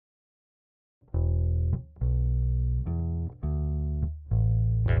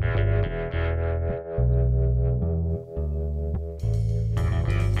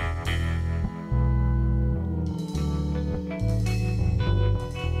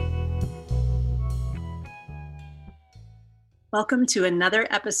Welcome to another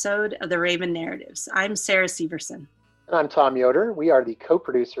episode of the Raven Narratives. I'm Sarah Severson. And I'm Tom Yoder. We are the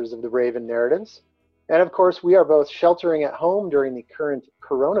co-producers of the Raven Narratives. And of course, we are both sheltering at home during the current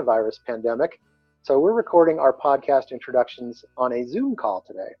coronavirus pandemic. So we're recording our podcast introductions on a Zoom call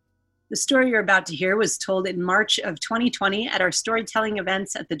today. The story you're about to hear was told in March of 2020 at our storytelling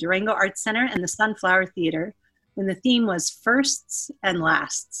events at the Durango Arts Center and the Sunflower Theater, when the theme was Firsts and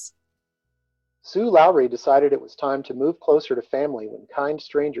Lasts. Sue Lowry decided it was time to move closer to family when kind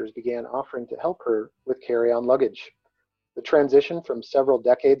strangers began offering to help her with carry-on luggage. The transition from several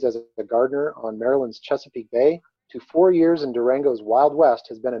decades as a gardener on Maryland's Chesapeake Bay to 4 years in Durango's Wild West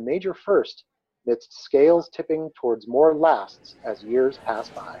has been a major first, amidst scales tipping towards more lasts as years pass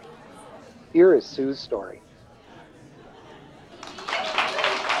by. Here is Sue's story.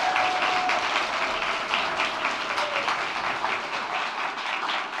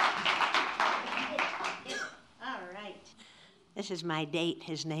 This is my date.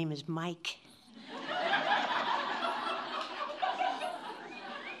 His name is Mike.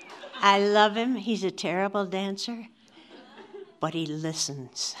 I love him. He's a terrible dancer, but he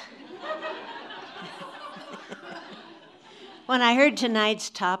listens. When I heard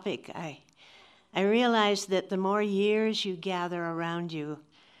tonight's topic, I realized that the more years you gather around you,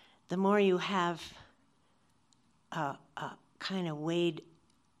 the more you have kind of weighed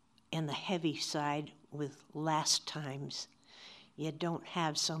in the heavy side with last times. You don't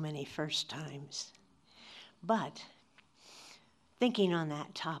have so many first times. But thinking on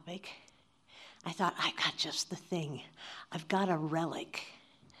that topic, I thought, I got just the thing. I've got a relic.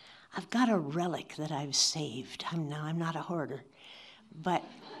 I've got a relic that I've saved. I'm not a hoarder. But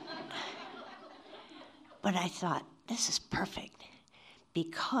I thought, this is perfect.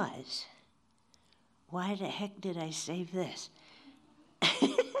 Because why the heck did I save this?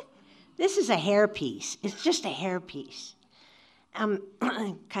 This is a hairpiece. It's just a hairpiece. Kind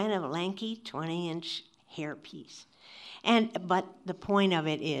of lanky, 20-inch hairpiece. But the point of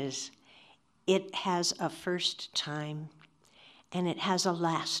it is, it has a first time, and it has a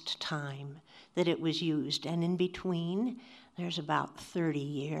last time that it was used. And in between, there's about 30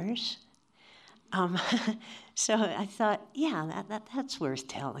 years. So I thought, yeah, that's worth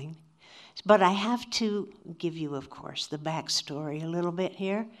telling. But I have to give you, of course, the backstory a little bit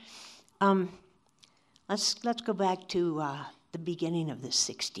here. Let's go back to the beginning of the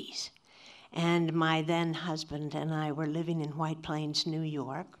 60s. And my then husband and I were living in White Plains, New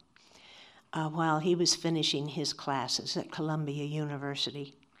York, while he was finishing his classes at Columbia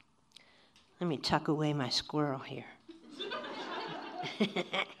University. Let me tuck away my squirrel here.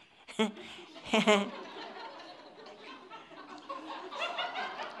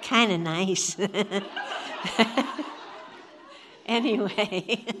 Kind of nice.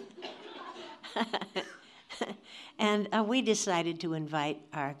 Anyway. And we decided to invite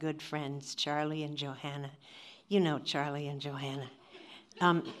our good friends, Charlie and Johanna. You know Charlie and Johanna.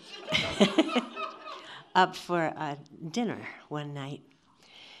 Up for dinner one night.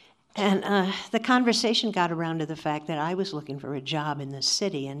 And the conversation got around to the fact that I was looking for a job in the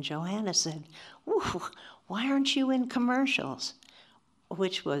city, and Johanna said, "Ooh, why aren't you in commercials?"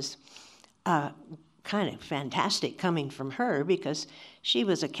 Which was kind of fantastic coming from her, because she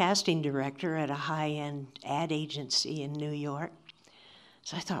was a casting director at a high-end ad agency in New York.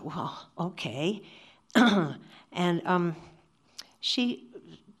 So I thought, well, okay. And she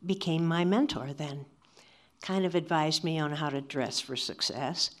became my mentor then, kind of advised me on how to dress for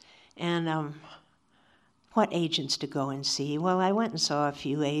success and what agents to go and see. Well, I went and saw a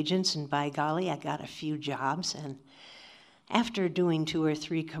few agents, and by golly, I got a few jobs. And after doing 2 or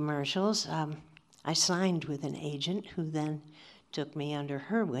 3 commercials, I signed with an agent who then took me under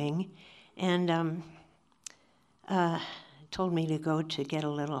her wing and told me to go to get a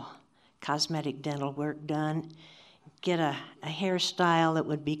little cosmetic dental work done, get a hairstyle that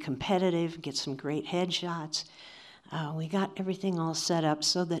would be competitive, get some great headshots. We got everything all set up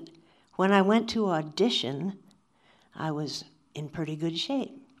so that when I went to audition, I was in pretty good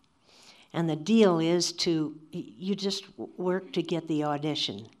shape. And the deal is you just work to get the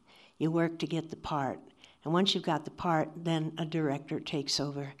audition. You work to get the part. And once you've got the part, then a director takes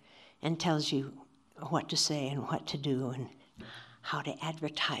over and tells you what to say and what to do and how to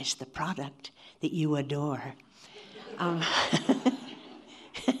advertise the product that you adore.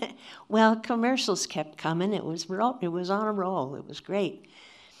 Well, commercials kept coming. It was on a roll. It was great.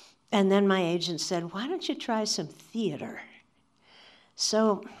 And then my agent said, why don't you try some theater?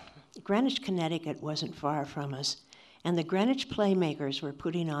 So Greenwich, Connecticut wasn't far from us. And the Greenwich Playmakers were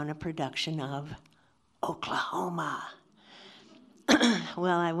putting on a production of Oklahoma.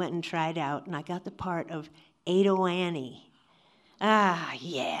 Well, I went and tried out, and I got the part of Ado Annie. Ah,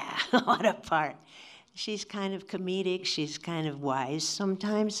 yeah, what a part. She's kind of comedic, she's kind of wise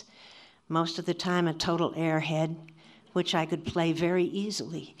sometimes. Most of the time a total airhead, which I could play very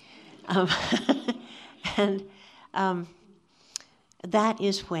easily. Um, and that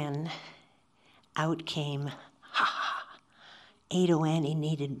is when out came, Ado Annie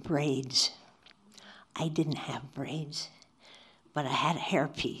needed braids. I didn't have braids, but I had a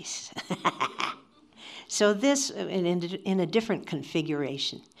hairpiece. So this, in a different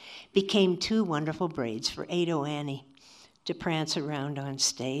configuration, became 2 wonderful braids for Ado Annie to prance around on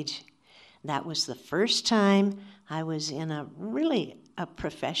stage. That was the first time I was in a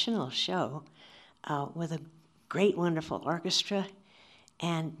professional show with a great, wonderful orchestra,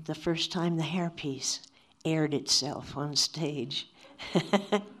 and the first time the hairpiece aired itself on stage.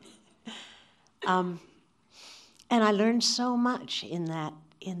 And I learned so much in that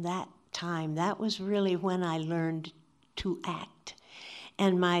time. That was really when I learned to act.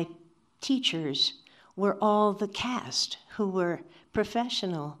 And my teachers were all the cast, who were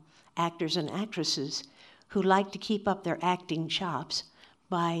professional actors and actresses who liked to keep up their acting chops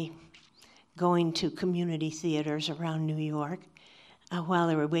by going to community theaters around New York while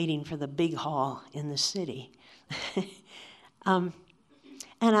they were waiting for the big hall in the city. And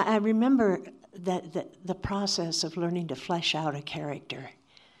I remember that the process of learning to flesh out a character.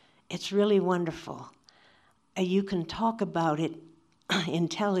 It's really wonderful. You can talk about it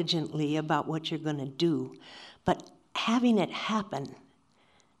intelligently about what you're going to do, but having it happen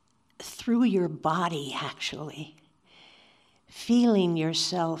through your body, actually, feeling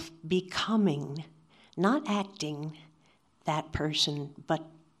yourself becoming, not acting that person, but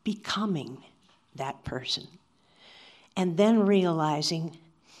becoming that person. And then realizing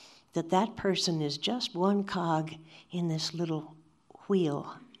that that person is just one cog in this little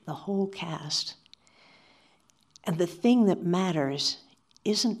wheel, the whole cast. And the thing that matters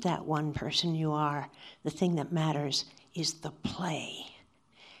isn't that one person you are. The thing that matters is the play.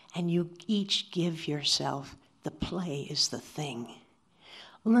 And you each give yourself, the play is the thing.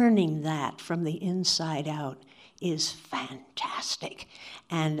 Learning that from the inside out is fantastic.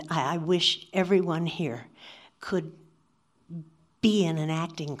 And I wish everyone here could be in an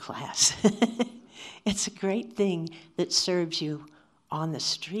acting class. It's a great thing that serves you on the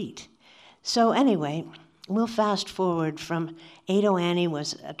street. So anyway, we'll fast forward from Ado Annie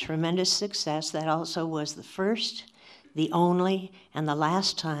was a tremendous success. That also was the first, the only, and the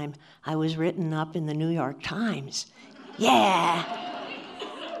last time I was written up in the New York Times. Yeah!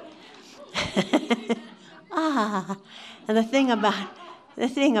 And the thing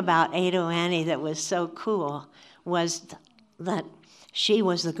about Ado Annie that was so cool was that she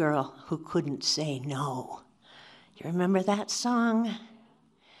was the girl who couldn't say no. You remember that song?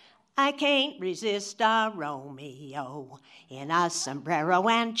 I can't resist a Romeo in a sombrero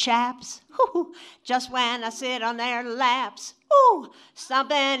and chaps. Ooh, just when I sit on their laps, ooh,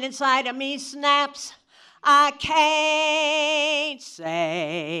 something inside of me snaps. I can't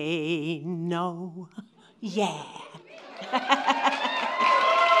say no. Yeah.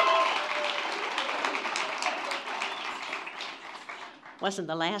 Wasn't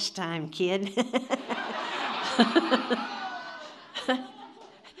the last time, kid.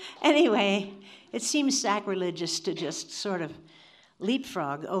 Anyway, it seems sacrilegious to just sort of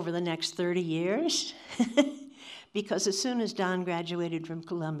leapfrog over the next 30 years because as soon as Don graduated from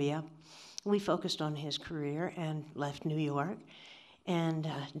Columbia, we focused on his career and left New York. And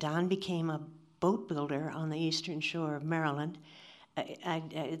Don became a boat builder on the eastern shore of Maryland.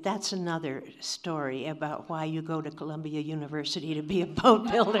 That's another story about why you go to Columbia University to be a boat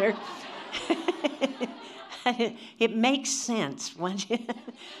builder. It makes sense once you,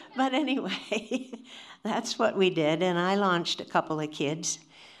 but anyway, that's what we did, and I launched a couple of kids.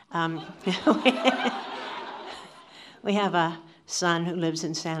 We have a son who lives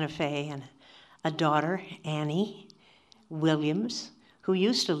in Santa Fe and a daughter, Annie Williams, who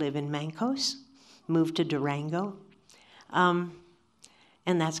used to live in Mancos, moved to Durango, and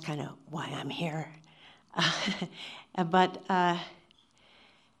that's kind of why I'm here.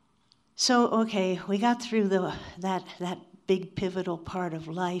 So, okay, we got through that big pivotal part of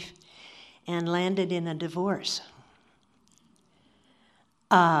life and landed in a divorce.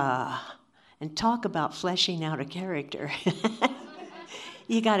 And talk about fleshing out a character.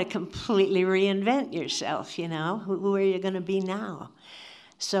 You got to completely reinvent yourself, you know. Who are you going to be now?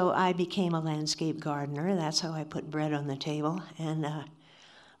 So I became a landscape gardener. That's how I put bread on the table. And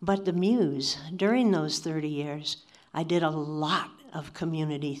but the Muse, during those 30 years, I did a lot of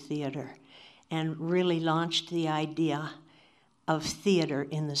community theater and really launched the idea of theater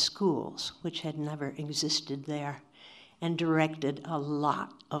in the schools, which had never existed there. and directed a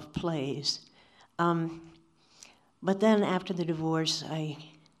lot of plays. But then after the divorce, I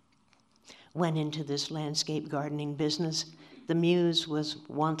went into this landscape gardening business. The muse was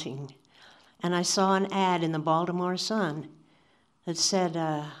wanting. And I saw an ad in the Baltimore Sun that said,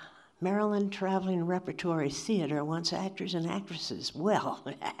 Maryland Traveling Repertory Theater wants actors and actresses. Well,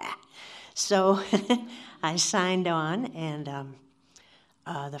 so I signed on, and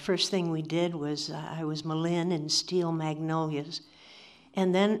the first thing we did was I was Malin in Steel Magnolias.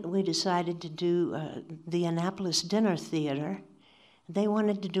 And then we decided to do the Annapolis Dinner Theater. They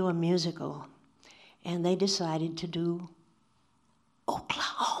wanted to do a musical, and they decided to do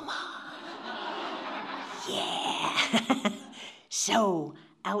Oklahoma. Yeah. So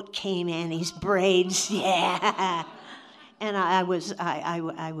out came Annie's braids. Yeah. And I was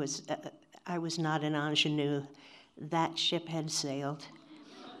not an ingenue. That ship had sailed.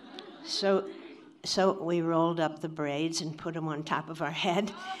 So we rolled up the braids and put them on top of our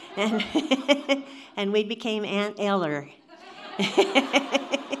head, and and we became Aunt Eller.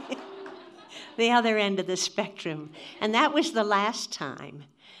 The other end of the spectrum. And that was the last time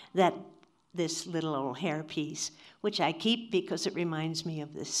that this little old hairpiece, which I keep because it reminds me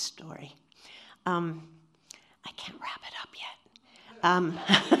of this story. I can't wrap it up yet.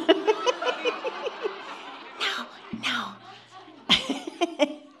 No.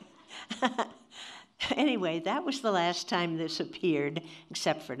 Anyway, that was the last time this appeared,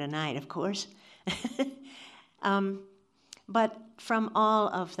 except for tonight, of course. But from all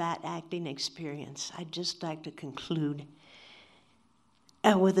of that acting experience, I'd just like to conclude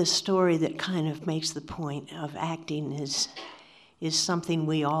with a story that kind of makes the point of acting is something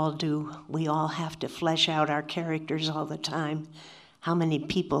we all do. We all have to flesh out our characters all the time. How many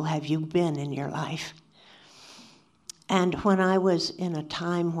people have you been in your life? And when I was in a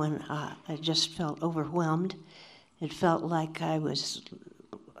time when I just felt overwhelmed, it felt like I was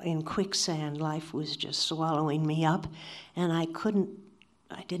in quicksand. Life was just swallowing me up, and I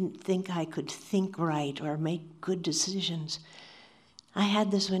didn't think I could think right or make good decisions. I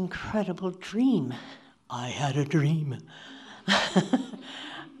had this incredible dream. I had a dream.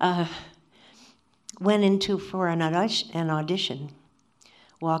 Went into for an audition,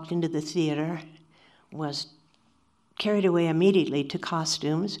 walked into the theater, was carried away immediately to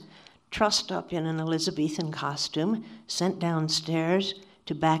costumes, trussed up in an Elizabethan costume, sent downstairs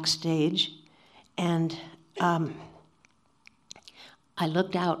to backstage, and I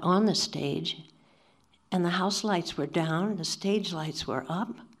looked out on the stage, and the house lights were down, the stage lights were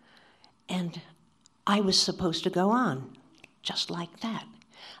up, and I was supposed to go on, just like that.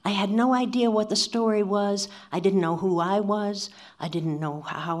 I had no idea what the story was. I didn't know who I was. I didn't know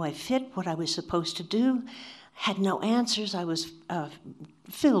how I fit, what I was supposed to do. Had no answers. I was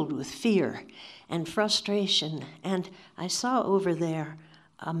filled with fear and frustration. And I saw over there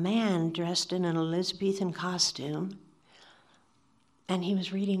a man dressed in an Elizabethan costume, and he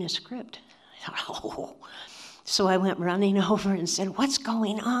was reading a script. I thought, oh. So I went running over and said, what's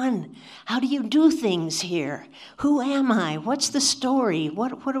going on? How do you do things here? Who am I? What's the story?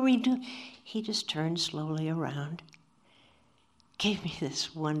 What do we do? He just turned slowly around, gave me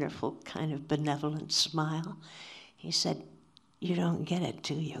this wonderful kind of benevolent smile. He said, you don't get it,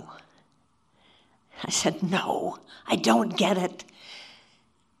 do you? I said, no, I don't get it.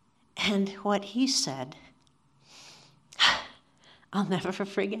 And what he said, I'll never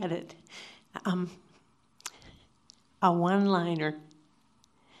forget it. A one-liner.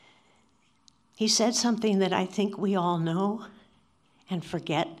 He said something that I think we all know and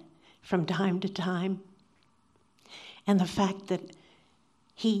forget from time to time. And the fact that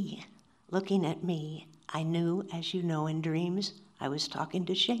he, looking at me, I knew, as you know in dreams, I was talking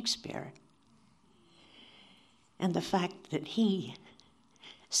to Shakespeare. And the fact that he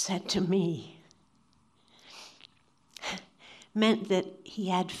said to me meant that he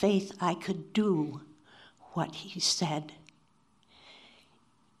had faith I could do what he said.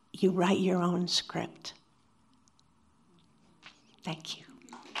 You write your own script. Thank you.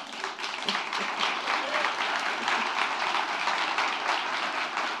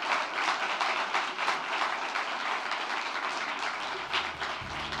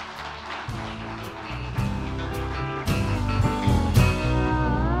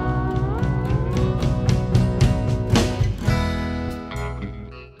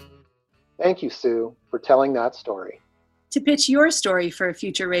 Thank you, Sue, for telling that story. To pitch your story for a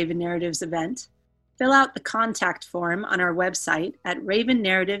future Raven Narratives event, fill out the contact form on our website at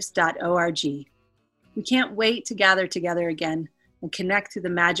ravennarratives.org. We can't wait to gather together again and connect to the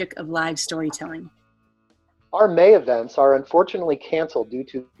magic of live storytelling. Our May events are unfortunately canceled due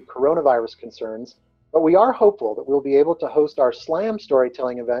to coronavirus concerns, But we are hopeful that we'll be able to host our Slam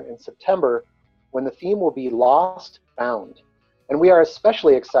storytelling event in September when the theme will be Lost Found. And we are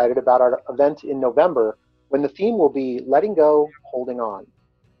especially excited about our event in November when the theme will be Letting Go, Holding On.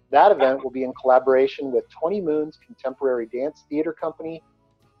 That event will be in collaboration with 20 Moons Contemporary Dance Theater Company,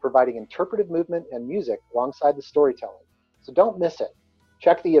 providing interpretive movement and music alongside the storytelling. So don't miss it.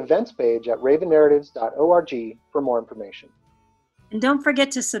 Check the events page at ravennarratives.org for more information. And don't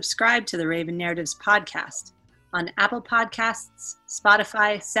forget to subscribe to the Raven Narratives podcast on Apple Podcasts,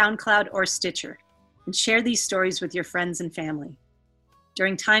 Spotify, SoundCloud, or Stitcher, and share these stories with your friends and family.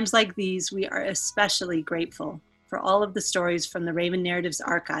 During times like these, we are especially grateful for all of the stories from the Raven Narratives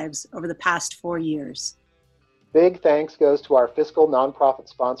archives over the past 4 years. Big thanks goes to our fiscal nonprofit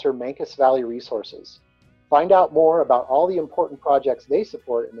sponsor, Mancos Valley Resources. Find out more about all the important projects they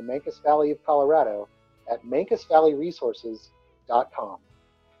support in the Mancos Valley of Colorado at mancosvalleyresources.com.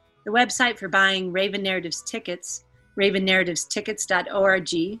 The website for buying Raven Narratives tickets,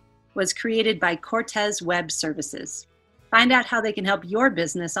 ravennarrativestickets.org, was created by Cortez Web Services. Find out how they can help your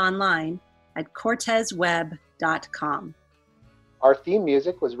business online at cortezweb.com. Our theme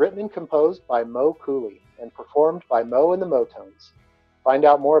music was written and composed by Mo Cooley and performed by Mo and the Motones. Find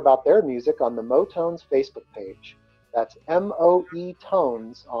out more about their music on the Motones Facebook page. That's MOE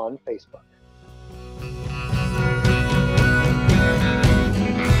Tones on Facebook.